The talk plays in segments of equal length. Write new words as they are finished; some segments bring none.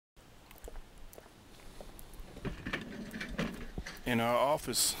in our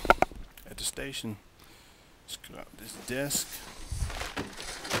office at the station. Let's go out this desk.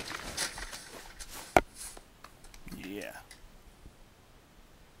 Yeah.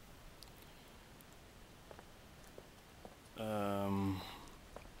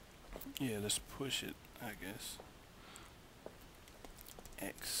 Yeah, let's push it, I guess.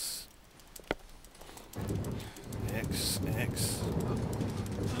 X. X.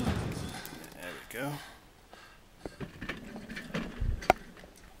 There we go.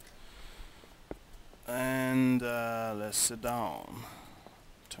 And let's sit down.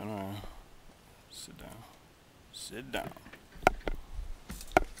 Turn around. Sit down. Sit down.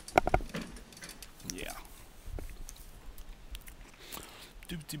 Yeah.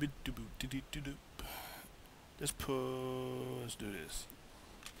 Let's do this.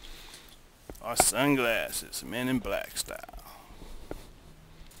 Our sunglasses, Men in Black style.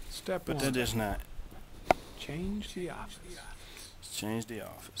 Step but one. they're just not. Change the office. Let's change the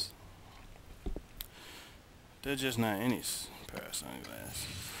office. They're just not any pair of sunglasses.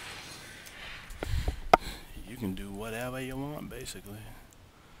 You can do whatever you want, basically.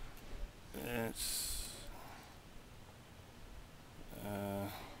 It's nah.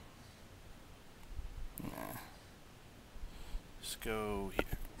 Let's go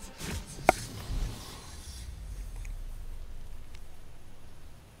here.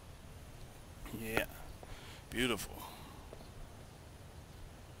 Yeah, beautiful.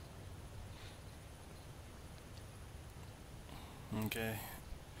 Okay.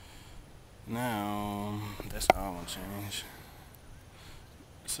 Now that's all I want to change.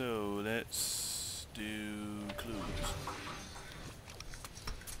 So let's do clues.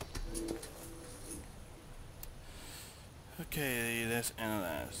 Okay, let's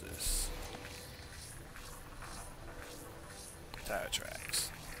analyze this. Tire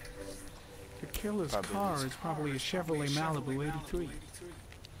tracks. The killer's car is probably a Chevrolet Malibu 83.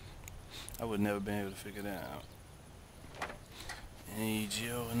 I would never been able to figure that out. Any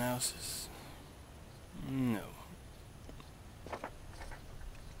geo analysis? No.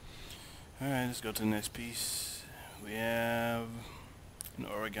 Alright, let's go to the next piece. We have an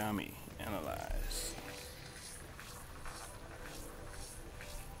origami. Analyze.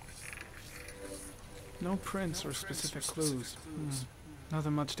 No prints or specific clues.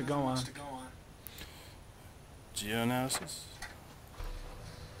 Nothing much to go on. Geo-analysis?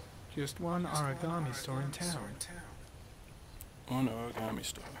 Just one origami store in town. One origami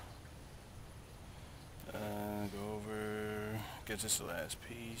store. Go over, get this the last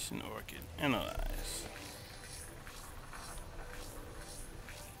piece, and orchid. Analyze.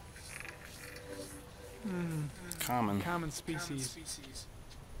 Common species.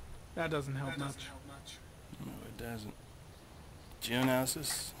 That doesn't help much. No, it doesn't.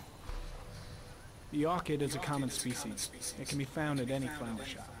 Geoanalysis? The orchid is a common species. It can be found at any flower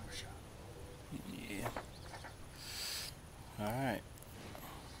shop. Yeah. Alright.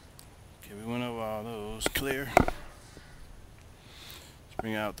 Okay, we went over all those. Clear. Let's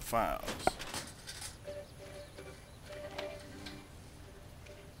bring out the files.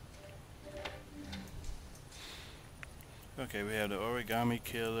 Okay, we have the origami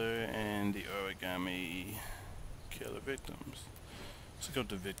killer and the origami killer victims. Let's go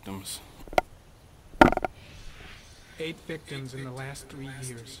to victims. 8 victims in the last 3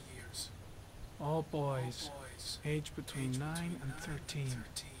 years. All boys, aged between 9 and 13.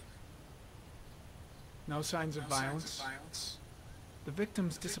 No signs of violence. The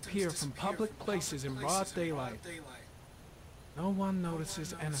victims disappear from public places in broad daylight. No one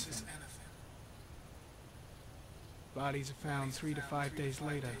notices anything. Bodies are found 3 to 5 days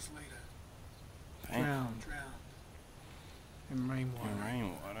later. Drowned in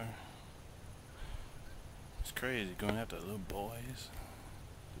rainwater. It's crazy going after little boys.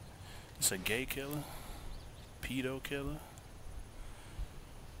 It's a gay killer, pedo killer.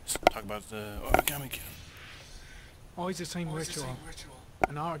 Let's talk about the origami killer. Always the same ritual.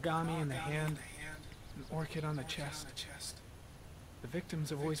 An origami in the hand, an orchid on the chest. The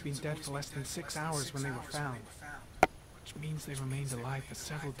victims have always been dead for less than 6 hours when they were found, which means they remained alive for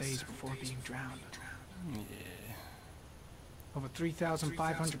several days before being drowned. Yeah. Over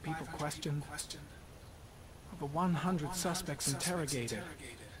 3,500 people questioned. Over 100 suspects interrogated.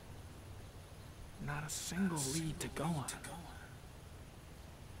 Not a single lead to go on.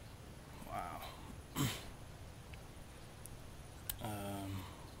 Wow.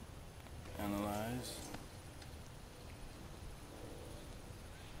 Analyze.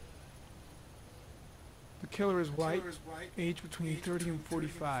 The killer is white, aged between 30 and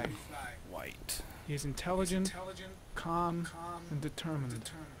 45. White. He is intelligent, calm, and determined.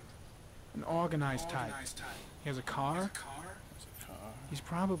 An organized type. He has a car, He's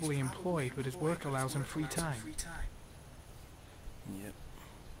probably employed, but his work allows him free time. Yep.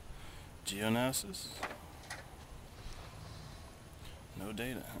 Geoanalysis? No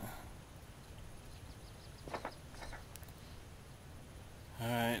data, huh?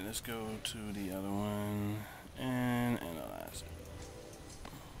 Alright, let's go to the other one and analyze it.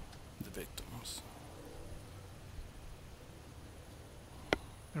 The victims.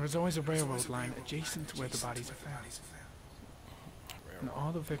 There is always a railroad line adjacent to where the bodies are found. And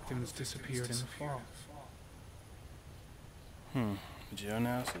all the victims disappeared in the fall.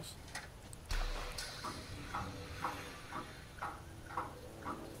 Geoanalysis?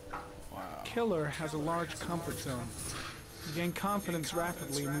 Wow. Killer has a large comfort zone. He gained confidence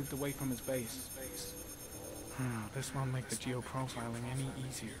rapidly and moved away from his base. This won't make the geoprofiling any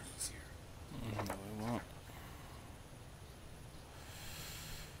easier. No, it won't.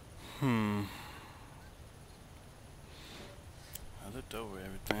 I looked over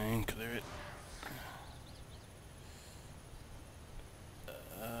everything, clear it.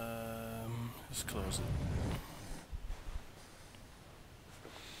 Let's close it.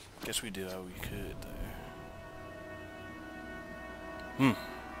 Guess we did all we could there.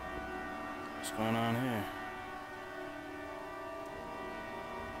 What's going on here?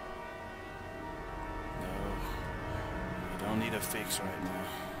 No, you don't need a fix right now.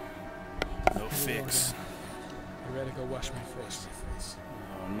 No fix. You ready to go wash my face?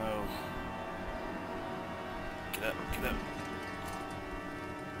 Oh no. Get up, get up.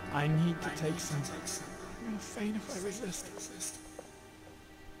 I need to take some. I'm gonna faint if I resist.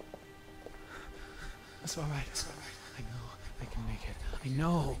 That's all right. I know I can make it. I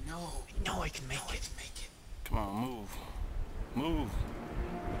know I can make it. Come on, move. Move.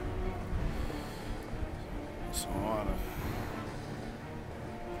 Some water.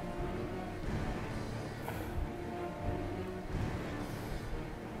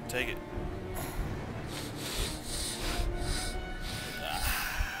 Take it.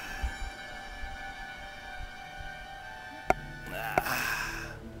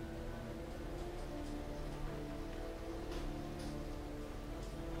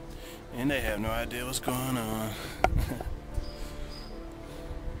 And they have no idea what's going on.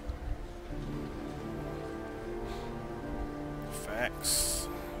 Facts.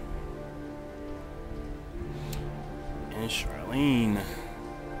 And Charlene,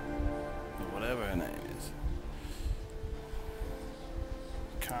 or whatever her name is.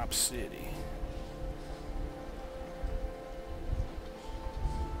 Cop City.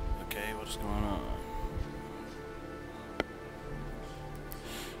 Okay, what's going on?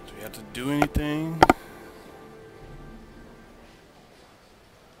 Do we have to do anything?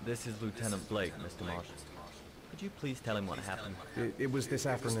 This is Lieutenant Blake, Mr. Marshall. Could you please tell him what happened? It was this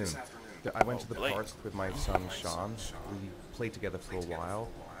afternoon. I went to the Blake. park with my son Sean. We played together for a while,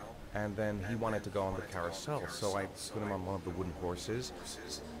 and then he wanted to go on the carousel, so I put him on one of the wooden horses,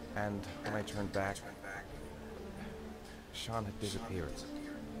 and when I turned back, Sean had disappeared.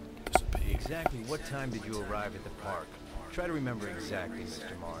 Exactly what time did you arrive at the park? Try to remember exactly,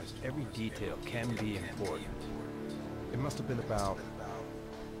 Mr. Mars. Every detail can be important. It must have been about...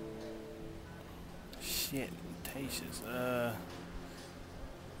 Shit, Tatius.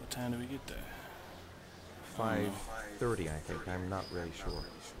 What time do we get there? 5:30, I think. I'm not really sure.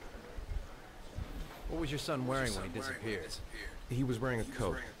 What was your son wearing when he disappeared? He was wearing a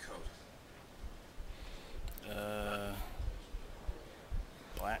coat.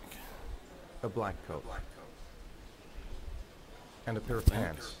 Black. A black coat. And a pair of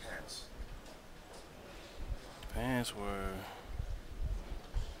pants. Pants were...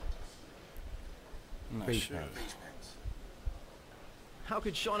 I'm not Beige sure. pants. How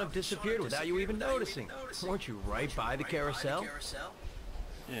could Sean have disappeared without you even noticing? Weren't you right by the carousel?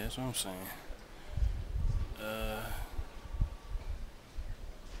 Yeah, that's what I'm saying.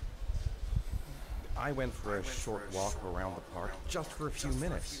 I went for a short walk around the park, just for a few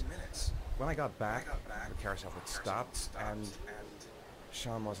minutes. When I got back, the carousel had stopped, and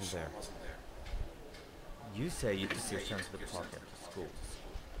Sean wasn't there. You say you took your son to the park after school.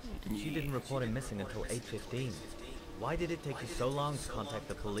 She didn't report him missing until 8:15. Why did it take you so long to contact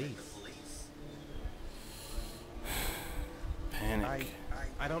the police? Panic.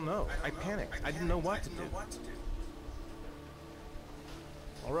 I don't know. I panicked. I didn't know what to do.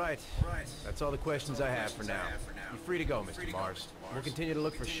 All right. That's all the questions I have for now. You're free to go, Mr. Mars. We'll continue to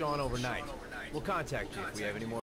look for Sean overnight. We'll contact you if we have any more